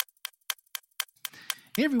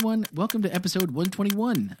Hey everyone, welcome to episode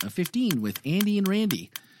 121 of 15 with Andy and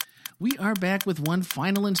Randy. We are back with one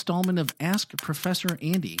final installment of Ask Professor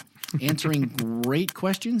Andy, answering great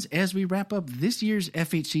questions as we wrap up this year's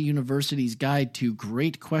FHC University's Guide to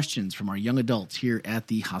Great Questions from our young adults here at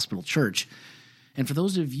the Hospital Church. And for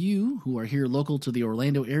those of you who are here local to the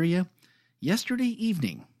Orlando area, yesterday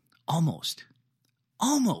evening, almost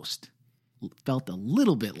felt a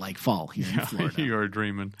little bit like fall here in Florida. You are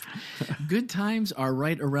dreaming. Good times are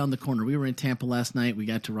right around the corner. We were in Tampa last night. We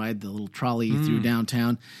got to ride the little trolley through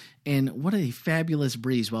downtown. And what a fabulous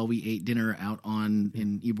breeze while we ate dinner out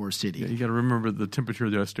in Ybor City. Yeah, you got to remember the temperature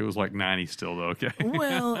yesterday was like 90 still, though, okay?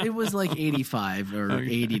 Well, it was like 85 or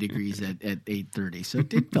 80 degrees at 8:30, so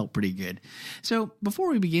it felt pretty good. So before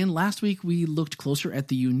we begin, last week we looked closer at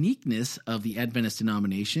the uniqueness of the Adventist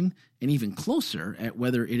denomination and even closer at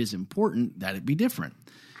whether it is important that it be different.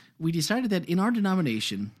 We decided that in our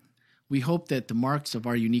denomination, we hope that the marks of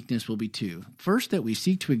our uniqueness will be two. First, that we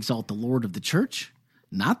seek to exalt the Lord of the church,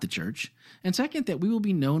 not the church. And second, that we will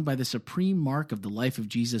be known by the supreme mark of the life of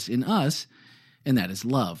Jesus in us, and that is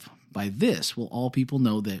love. By this will all people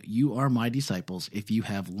know that you are my disciples if you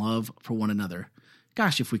have love for one another.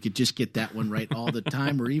 Gosh, if we could just get that one right all the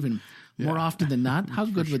time or even more often than not, how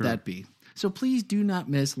good would that be? So please do not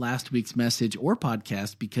miss last week's message or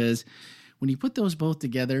podcast, because when you put those both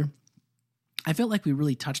together, I felt like we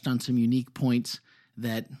really touched on some unique points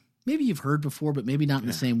that maybe you've heard before, but maybe not in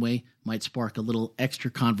the same way, might spark a little extra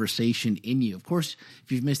conversation in you. Of course,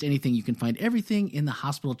 if you've missed anything, you can find everything in the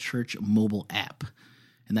Hospital Church mobile app.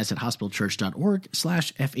 And that's at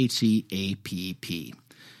hospitalchurch.org/FHCAPP.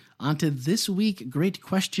 On to this week, great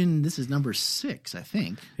question. This is number 6, I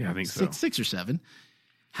think. Yeah, I think so. 6 or 7.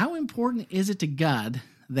 How important is it to God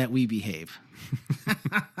that we behave?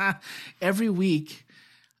 Every week,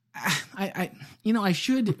 I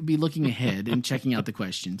should be looking ahead and checking out the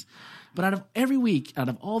questions, but out of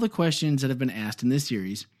all the questions that have been asked in this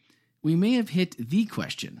series, we may have hit the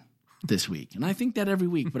question this week. And I think that every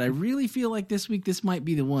week, but I really feel like this week, this might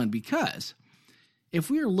be the one, because if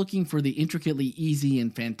we are looking for the intricately easy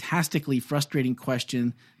and fantastically frustrating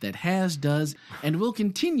question that does, and will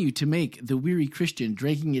continue to make the weary Christian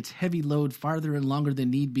dragging its heavy load farther and longer than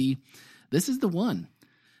need be, this is the one.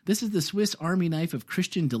 This is the Swiss Army knife of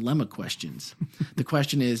Christian dilemma questions. The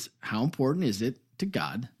question is, how important is it to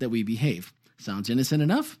God that we behave? Sounds innocent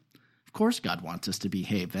enough? Of course God wants us to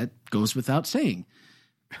behave. That goes without saying.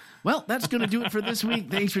 Well, that's going to do it for this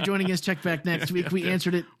week. Thanks for joining us. Check back next week. We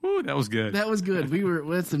answered it. Ooh, that was good. That was good. We were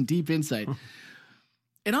with some deep insight.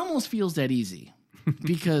 It almost feels that easy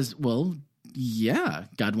because, well, yeah,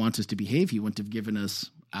 God wants us to behave. He wouldn't have given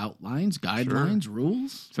us outlines, guidelines,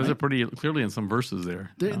 rules. Says it pretty clearly in some verses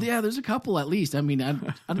there. Yeah, there's a couple at least. I mean,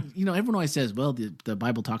 everyone always says, well, the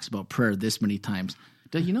Bible talks about prayer this many times.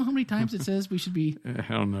 Do you know how many times it says we should be?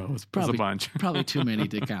 I don't know. It's a bunch. Probably too many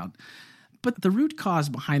to count. But the root cause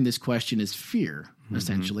behind this question is fear,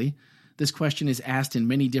 essentially. This question is asked in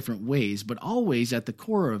many different ways, but always at the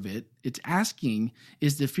core of it, it's asking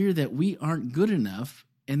is the fear that we aren't good enough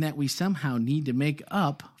and that we somehow need to make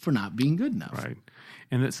up for not being good enough. Right.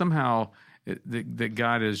 And that somehow that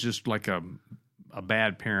God is just like a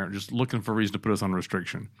bad parent, just looking for a reason to put us on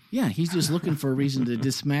restriction. Yeah, he's just looking for a reason to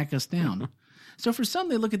just smack us down. So for some,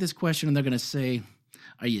 they look at this question and they're going to say,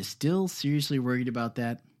 are you still seriously worried about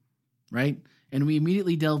that? Right? And we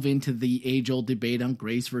immediately delve into the age-old debate on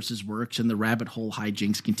grace versus works, and the rabbit hole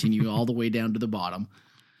hijinks continue all the way down to the bottom.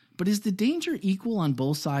 But is the danger equal on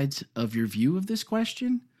both sides of your view of this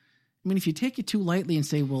question? I mean, if you take it too lightly and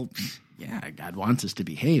say, well, yeah, God wants us to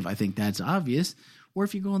behave, I think that's obvious. Or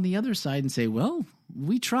if you go on the other side and say, well,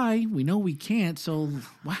 we try, we know we can't, so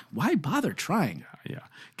why bother trying? Yeah.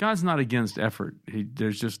 God's not against effort.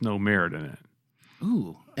 There's just no merit in it.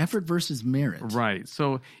 Ooh, effort versus merit. Right.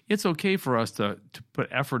 So it's okay for us to put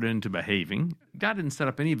effort into behaving. God didn't set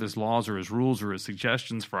up any of his laws or his rules or his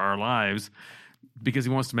suggestions for our lives because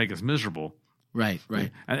he wants to make us miserable. Right.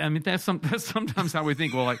 I mean, that's sometimes how we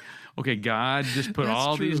think. Well, like, okay, God just put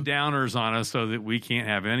all these downers on us so that we can't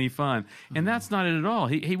have any fun. And that's not it at all.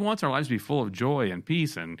 He wants our lives to be full of joy and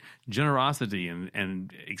peace and generosity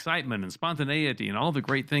and excitement and spontaneity and all the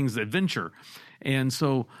great things, adventure. And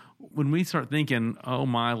so when we start thinking, oh,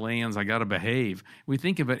 my lands, I got to behave, we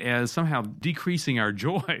think of it as somehow decreasing our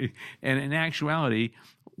joy. And in actuality,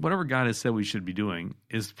 whatever God has said we should be doing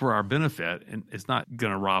is for our benefit, and it's not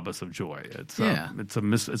going to rob us of joy. It's a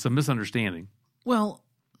misunderstanding. Well,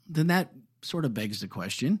 then that sort of begs the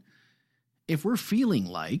question, if we're feeling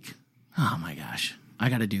like, oh my gosh, I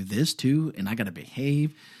got to do this too, and I got to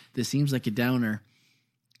behave, this seems like a downer,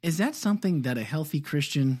 is that something that a healthy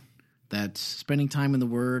Christian that's spending time in the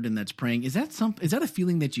Word and that's praying. Is that a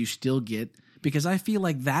feeling that you still get? Because I feel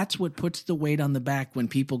like that's what puts the weight on the back when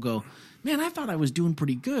people go, man, I thought I was doing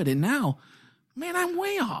pretty good, and now, man, I'm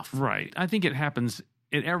way off. Right. I think it happens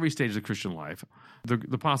at every stage of the Christian life. The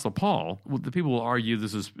Apostle Paul, the people will argue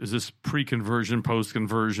is this pre-conversion,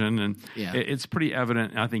 post-conversion, and it's pretty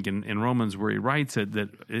evident, I think, in Romans where he writes it, that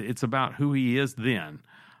it's about who he is then.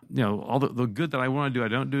 You know, all the good that I want to do, I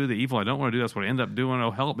don't do. The evil I don't want to do, that's what I end up doing.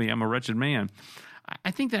 Oh, help me, I'm a wretched man.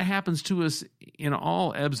 I think that happens to us in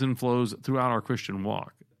all ebbs and flows throughout our Christian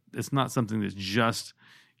walk. It's not something that just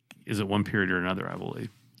is at one period or another, I believe.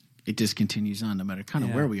 It just continues on no matter kind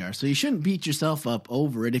of where we are. So you shouldn't beat yourself up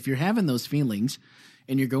over it. If you're having those feelings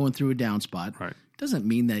and you're going through a down spot, right, doesn't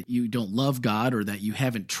mean that you don't love God or that you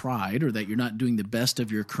haven't tried or that you're not doing the best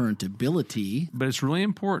of your current ability. But it's really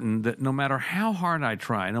important that no matter how hard I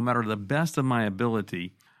try, no matter the best of my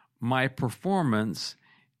ability, my performance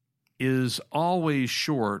is always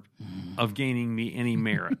short of gaining me any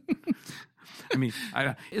merit. I mean,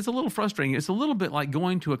 it's a little frustrating. It's a little bit like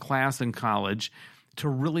going to a class in college to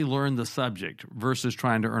really learn the subject versus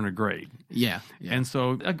trying to earn a grade. Yeah. And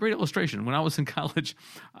so a great illustration, when I was in college,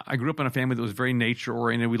 I grew up in a family that was very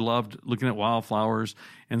nature-oriented. We loved looking at wildflowers.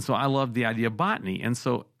 And so I loved the idea of botany. And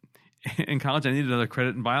so in college, I needed another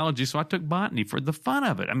credit in biology, so I took botany for the fun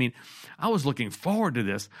of it. I mean, I was looking forward to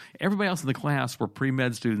this. Everybody else in the class were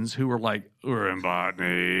pre-med students who were like, we're in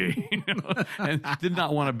botany, you know, and did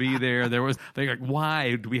not want to be there. They're like,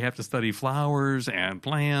 why do we have to study flowers and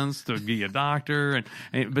plants to be a doctor?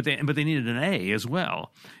 But they needed an A as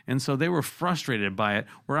well. And so they were frustrated by it,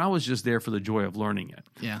 where I was just there for the joy of learning it.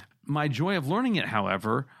 Yeah. My joy of learning it,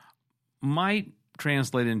 however, might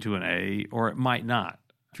translate into an A or it might not.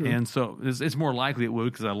 True. And so it's more likely it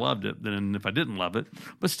would because I loved it than if I didn't love it.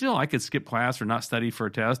 But still, I could skip class or not study for a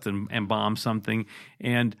test and bomb something,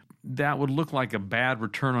 and that would look like a bad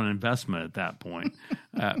return on investment at that point.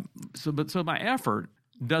 So my effort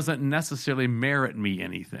doesn't necessarily merit me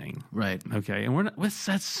anything. Right. Okay. And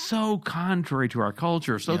that's so contrary to our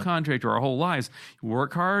culture, so contrary to our whole lives. You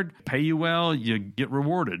work hard, pay you well, you get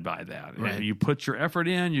rewarded by that. Right. You put your effort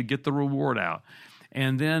in, you get the reward out.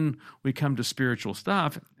 And then we come to spiritual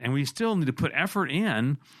stuff, and we still need to put effort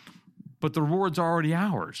in, but the reward's already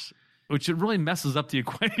ours, which it really messes up the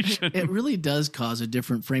equation. It really does cause a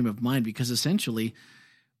different frame of mind, because essentially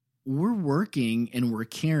we're working and we're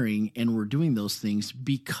caring and we're doing those things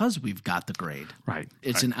because we've got the grade. Right.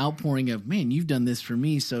 It's an outpouring of, man, you've done this for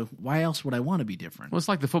me, so why else would I want to be different? Well, it's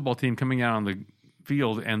like the football team coming out on the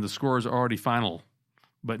field and the score is already final.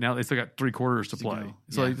 But now they still got 3 quarters to play.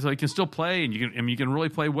 So you can still play, and you can really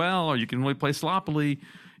play well, or you can really play sloppily.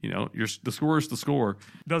 You know, the score is the score.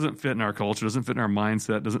 It doesn't fit in our culture. Doesn't fit in our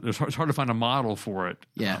mindset. It's hard to find a model for it.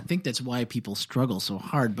 Yeah, I think that's why people struggle so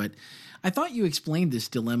hard. But I thought you explained this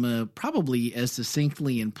dilemma probably as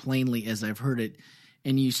succinctly and plainly as I've heard it.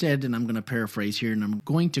 And you said, and I'm going to paraphrase here, and I'm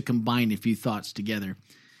going to combine a few thoughts together.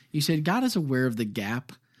 You said, God is aware of the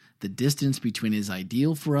gap, the distance between his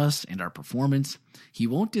ideal for us and our performance. He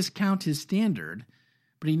won't discount his standard,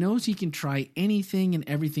 but he knows he can try anything and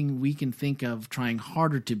everything we can think of trying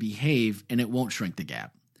harder to behave, and it won't shrink the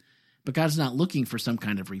gap. But God's not looking for some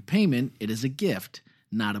kind of repayment. It is a gift,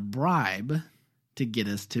 not a bribe, to get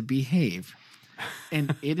us to behave.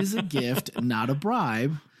 And it is a gift, not a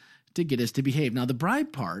bribe, to get us to behave. Now, the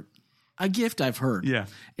bribe part, a gift, I've heard. Yeah.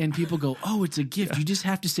 And people go, oh, it's a gift. You just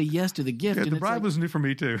have to say yes to the gift. Yeah, and the bribe was new for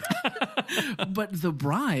me too. But the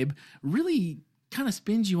bribe really kind of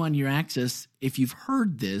spins you on your axis if you've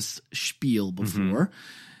heard this spiel before.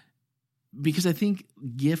 Because I think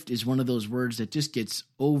gift is one of those words that just gets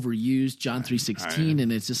overused. John 3:16, and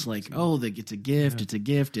it's just like, oh, it's a gift, it's a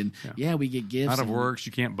gift, and we get gifts. Out of works,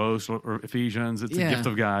 you can't boast, or Ephesians, it's a gift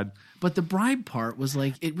of God. But the bribe part was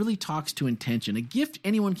like, it really talks to intention. A gift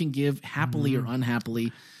anyone can give happily or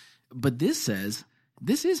unhappily, but this says,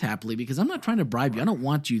 this is happily, because I'm not trying to bribe you. I don't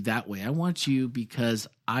want you that way. I want you because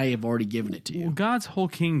I have already given it to you. Well, God's whole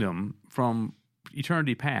kingdom from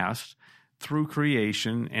eternity past through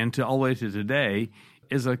creation and all the way to today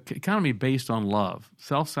is an economy based on love,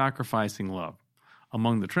 self-sacrificing love.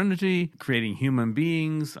 Among the Trinity, creating human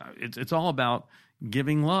beings, it's all about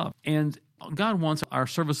giving love. And God wants our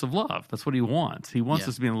service of love. That's what he wants. He wants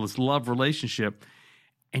us to be in this love relationship,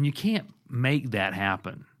 and you can't make that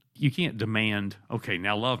happen. You can't demand, okay,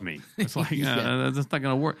 now love me. It's like, that's not going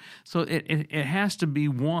to work. So it has to be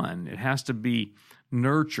one. It has to be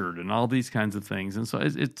nurtured and all these kinds of things. And so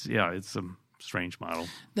it's a strange model.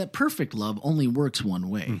 That perfect love only works one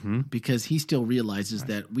way, because he still realizes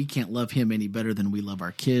that we can't love him any better than we love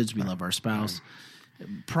our kids, we love our spouse.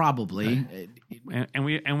 Probably. And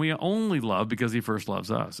we only love because he first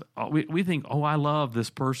loves us. We think, oh, I love this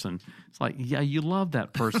person. It's like, yeah, you love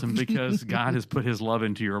that person because God has put his love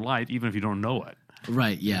into your life, even if you don't know it.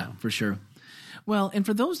 Right, yeah, for sure. Well, and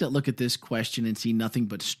for those that look at this question and see nothing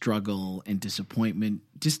but struggle and disappointment,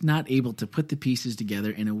 just not able to put the pieces together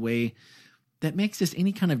in a way that makes this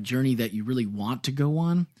any kind of journey that you really want to go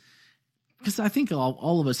on, because I think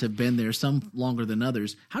all of us have been there, some longer than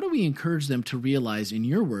others. How do we encourage them to realize, in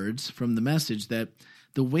your words from the message, that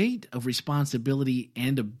the weight of responsibility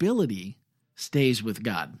and ability stays with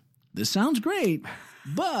God? This sounds great,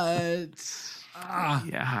 but...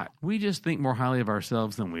 Yeah, we just think more highly of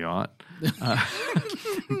ourselves than we ought.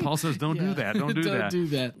 Paul says, don't do that. Don't do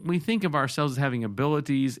that. We think of ourselves as having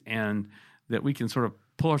abilities and that we can sort of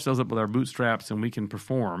pull ourselves up with our bootstraps and we can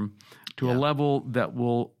perform to a level that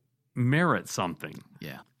will merit something.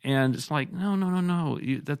 Yeah. And it's like, no.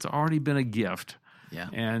 That's already been a gift. Yeah.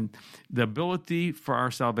 And the ability for our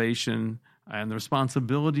salvation and the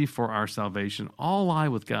responsibility for our salvation all lie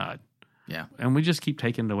with God. Yeah. And we just keep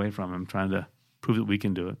taking it away from him, trying to prove that we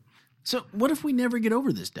can do it. So what if we never get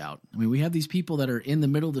over this doubt? I mean, we have these people that are in the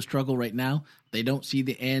middle of the struggle right now. They don't see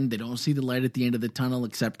the end. They don't see the light at the end of the tunnel,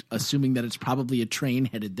 except assuming that it's probably a train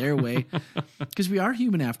headed their way. Because we are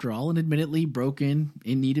human after all, and admittedly broken,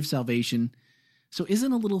 in need of salvation. So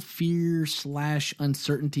isn't a little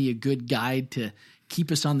fear/uncertainty a good guide to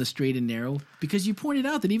keep us on the straight and narrow? Because you pointed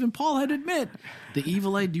out that even Paul had to admit, the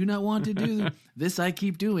evil I do not want to do, this I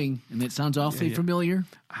keep doing. And it sounds awfully familiar.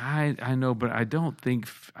 I know, but I don't think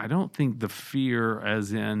the fear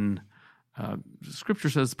as in Scripture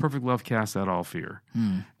says perfect love casts out all fear.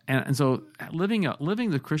 And so living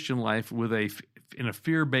the Christian life in a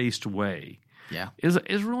fear-based way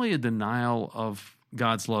is really a denial of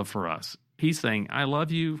God's love for us. He's saying, I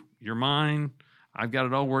love you, you're mine, I've got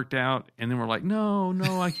it all worked out. And then we're like, no,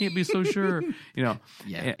 I can't be so sure.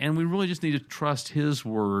 And we really just need to trust his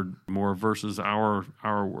word more versus our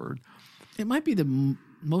word. It might be the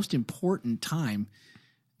most important time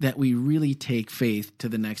that we really take faith to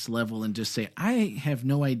the next level and just say, I have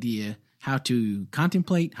no idea how to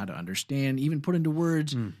contemplate, how to understand, even put into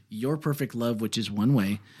words your perfect love, which is one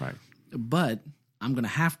way. Right. But I'm going to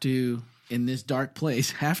have to, in this dark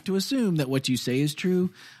place, have to assume that what you say is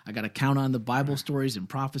true. I got to count on the Bible stories and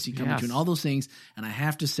prophecy coming true and all those things. And I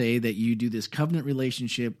have to say that you do this covenant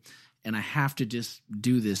relationship, and I have to just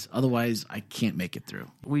do this. Otherwise, I can't make it through.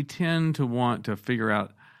 We tend to want to figure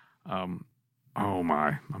out,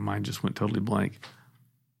 my mind just went totally blank.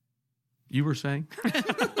 You were saying?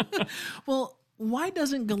 Well, why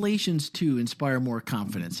doesn't Galatians 2 inspire more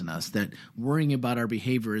confidence in us that worrying about our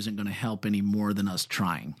behavior isn't going to help any more than us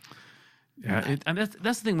trying? Yeah, and that's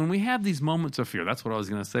the thing. When we have these moments of fear, that's what I was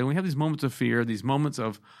going to say. When we have these moments of fear, these moments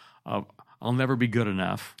of I'll never be good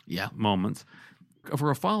enough moments,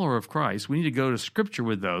 for a follower of Christ, we need to go to Scripture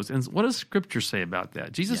with those. And what does Scripture say about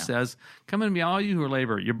that? Jesus says, come unto me, all you who are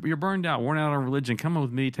labor. You're burned out, worn out on religion. Come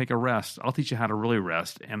with me, take a rest. I'll teach you how to really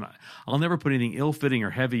rest. And I'll never put anything ill-fitting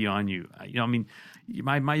or heavy on you.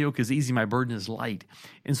 My yoke is easy, my burden is light.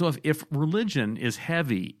 And so if religion is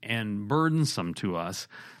heavy and burdensome to us,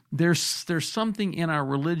 there's something in our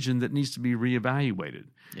religion that needs to be reevaluated.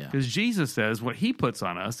 Because Jesus says what he puts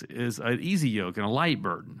on us is an easy yoke and a light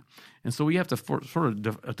burden. And so we have to sort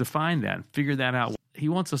of define that and figure that out. He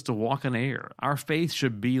wants us to walk in air. Our faith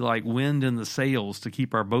should be like wind in the sails to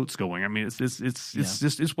keep our boats going. I mean,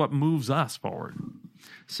 it's what moves us forward.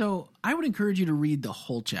 So I would encourage you to read the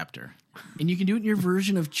whole chapter. And you can do it in your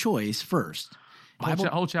version of choice first.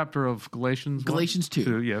 Whole chapter of Galatians? Galatians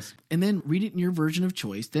 2. Yes. And then read it in your version of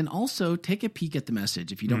choice. Then also take a peek at the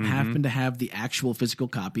message. If you don't happen to have the actual physical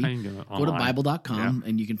copy, go to Bible.com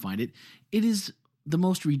and you can find it. It is the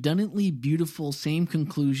most redundantly beautiful, same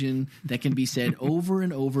conclusion that can be said over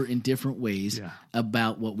and over in different ways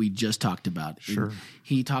about what we just talked about. Sure. And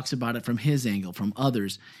he talks about it from his angle, from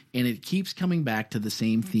others, and it keeps coming back to the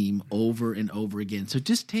same theme over and over again. So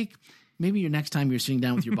just take... Maybe your next time you're sitting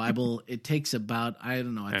down with your Bible, it takes about, I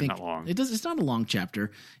don't know, I think not long. It's not a long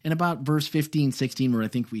chapter. And about verse 15, 16, where I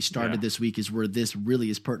think we started this week, is where this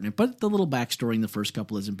really is pertinent. But the little backstory in the first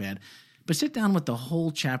couple isn't bad. But sit down with the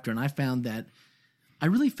whole chapter, and I found that I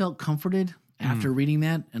really felt comforted after reading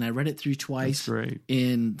that, and I read it through twice. That's great.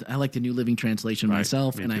 And I like the New Living Translation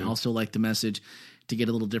myself, Me and too. I also like the message to get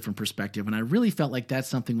a little different perspective. And I really felt like that's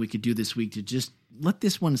something we could do this week, to just let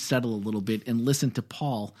this one settle a little bit and listen to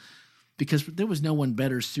Paul, because there was no one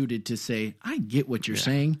better suited to say, I get what you're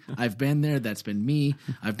saying. I've been there. That's been me.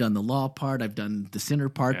 I've done the law part. I've done the sinner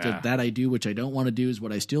part. That I do, which I don't want to do, is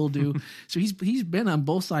what I still do. So he's been on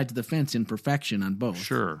both sides of the fence in perfection on both.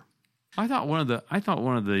 Sure. I thought one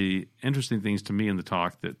of the interesting things to me in the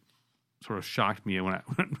talk that sort of shocked me when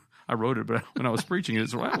I wrote it, but when I was preaching it,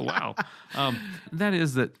 it's like, oh, wow. That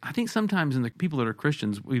is that I think sometimes in the people that are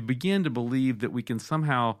Christians, we begin to believe that we can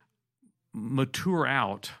somehow mature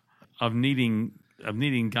out of needing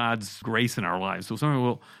God's grace in our lives. So some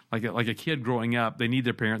will, like a kid growing up, they need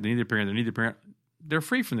their parent. They're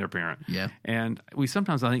free from their parent. Yeah. And we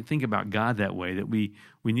sometimes, I think about God that way, that we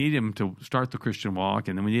need him to start the Christian walk,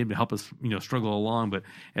 and then we need him to help us, struggle along. But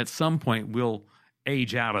at some point, we'll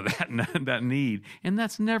age out of that need. And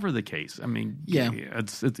that's never the case. I mean,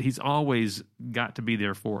 he's always got to be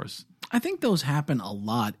there for us. I think those happen a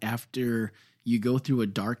lot after you go through a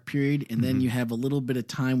dark period, and then you have a little bit of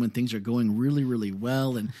time when things are going really, really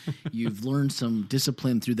well, and you've learned some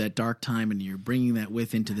discipline through that dark time, and you're bringing that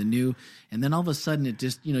with into the new. And then all of a sudden it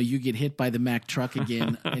just, you get hit by the Mack truck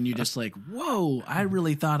again, and you're just like, whoa, I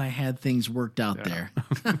really thought I had things worked out there.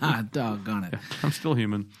 Doggone it. I'm still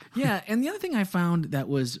human. Yeah. And the other thing I found that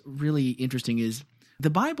was really interesting is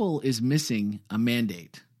the Bible is missing a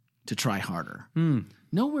mandate to try harder.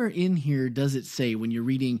 Nowhere in here does it say, when you're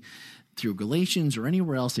reading through Galatians or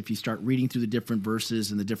anywhere else, if you start reading through the different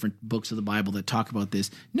verses and the different books of the Bible that talk about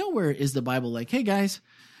this, nowhere is the Bible like, hey guys,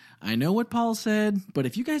 I know what Paul said, but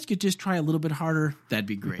if you guys could just try a little bit harder, that'd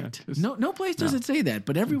be great. No place does it say that,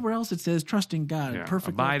 but everywhere else it says, trust in God,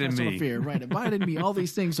 perfect abide in me. Fear, right? Abide in me, all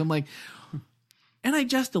these things. So I'm like, and I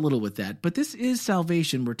jest a little with that, but this is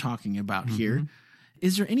salvation we're talking about here.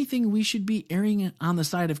 Is there anything we should be erring on the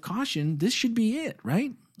side of caution? This should be it,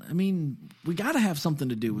 right? I mean, we got to have something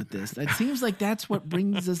to do with this. It seems like that's what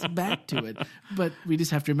brings us back to it, but we just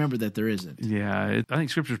have to remember that there isn't. Yeah, I think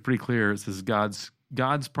Scripture is pretty clear. It says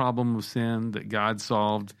God's problem of sin that God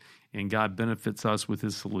solved, and God benefits us with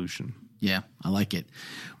his solution. Yeah, I like it.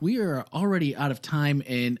 We are already out of time,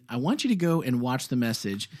 and I want you to go and watch the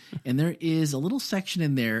message. And there is a little section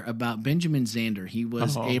in there about Benjamin Zander. He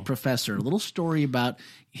was a professor, a little story about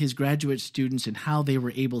his graduate students and how they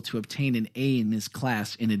were able to obtain an A in his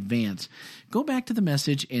class in advance. Go back to the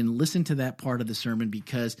message and listen to that part of the sermon,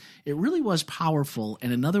 because it really was powerful,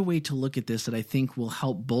 and another way to look at this that I think will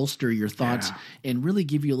help bolster your thoughts and really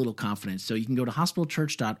give you a little confidence. So you can go to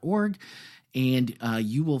hospitalchurch.org, and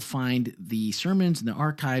you will find the sermons in the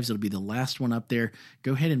archives. It'll be the last one up there.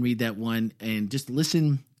 Go ahead and read that one and just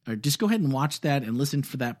listen, or just go ahead and watch that and listen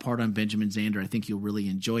for that part on Benjamin Zander. I think you'll really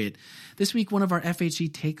enjoy it. This week, one of our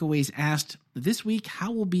FHC takeaways asked, this week,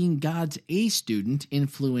 how will being God's A student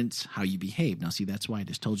influence how you behave? Now, see, that's why I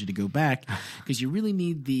just told you to go back, because you really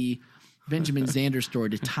need the Benjamin Zander story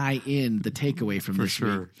to tie in the takeaway from this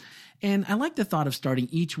week. And I like the thought of starting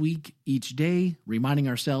each week, each day, reminding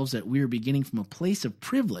ourselves that we are beginning from a place of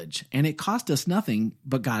privilege, and it cost us nothing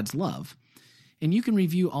but God's love. And you can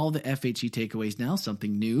review all the FHC takeaways now,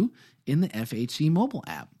 something new, in the FHC mobile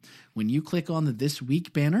app. When you click on the This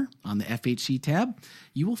Week banner on the FHC tab,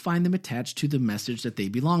 you will find them attached to the message that they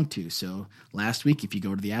belong to. So last week, if you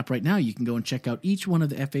go to the app right now, you can go and check out each one of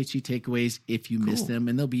the FHC takeaways if you missed them,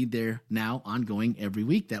 and they'll be there now ongoing every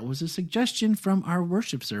week. That was a suggestion from our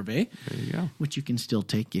worship survey, there you go, which you can still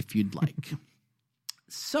take if you'd like.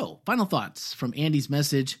 So, final thoughts from Andy's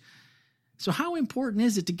message. So how important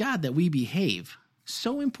is it to God that we behave?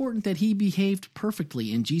 So important that he behaved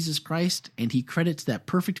perfectly in Jesus Christ, and he credits that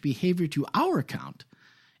perfect behavior to our account.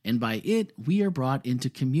 And by it, we are brought into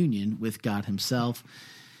communion with God himself.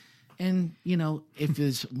 And, if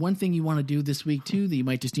there's one thing you want to do this week too, that you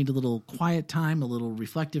might just need a little quiet time, a little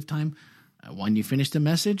reflective time. When you finish the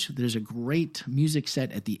message, there's a great music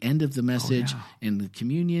set at the end of the message and the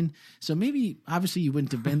communion. So maybe, obviously, you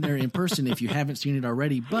wouldn't have been there in person if you haven't seen it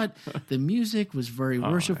already, but the music was very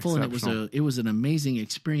worshipful, and it was an amazing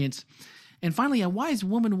experience. And finally, a wise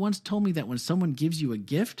woman once told me that when someone gives you a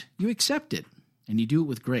gift, you accept it, and you do it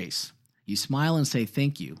with grace. You smile and say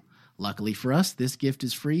thank you. Luckily for us, this gift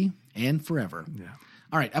is free and forever. Yeah.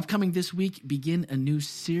 All right, upcoming this week, begin a new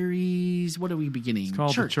series. What are we beginning? It's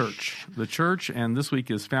called The Church. The Church, and this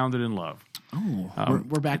week is Founded in Love. Oh,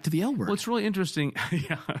 we're back to the L word. Well, it's really interesting.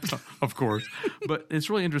 Yeah, of course. But it's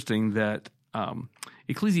really interesting that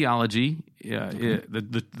ecclesiology,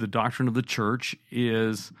 the doctrine of the church,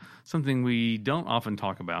 is something we don't often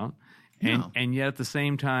talk about. And yet at the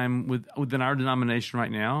same time, within our denomination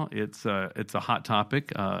right now, it's a hot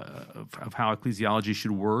topic of how ecclesiology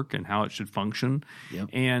should work and how it should function. Yep.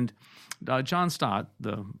 And John Stott,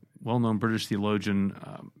 the well-known British theologian,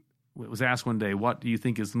 was asked one day, what do you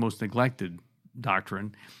think is the most neglected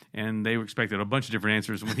doctrine, and they expected a bunch of different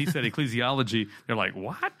answers. When he said ecclesiology, they're like,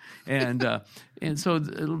 "What?" And so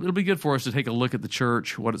it'll be good for us to take a look at the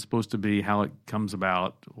church, what it's supposed to be, how it comes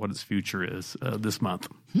about, what its future is this month.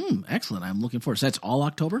 Excellent. I'm looking forward. So that's all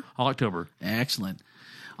October? All October. Excellent.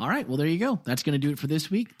 All right. Well, there you go. That's going to do it for this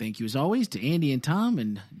week. Thank you as always to Andy and Tom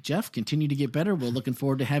and Jeff. Continue to get better. We're looking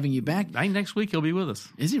forward to having you back. I think next week he'll be with us.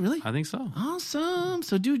 Is he really? I think so. Awesome.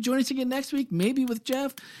 So do join us again next week, maybe with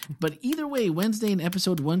Jeff. But either way, Wednesday in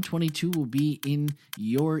episode 122 will be in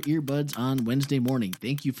your earbuds on Wednesday morning.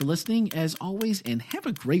 Thank you for listening as always, and have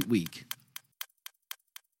a great week.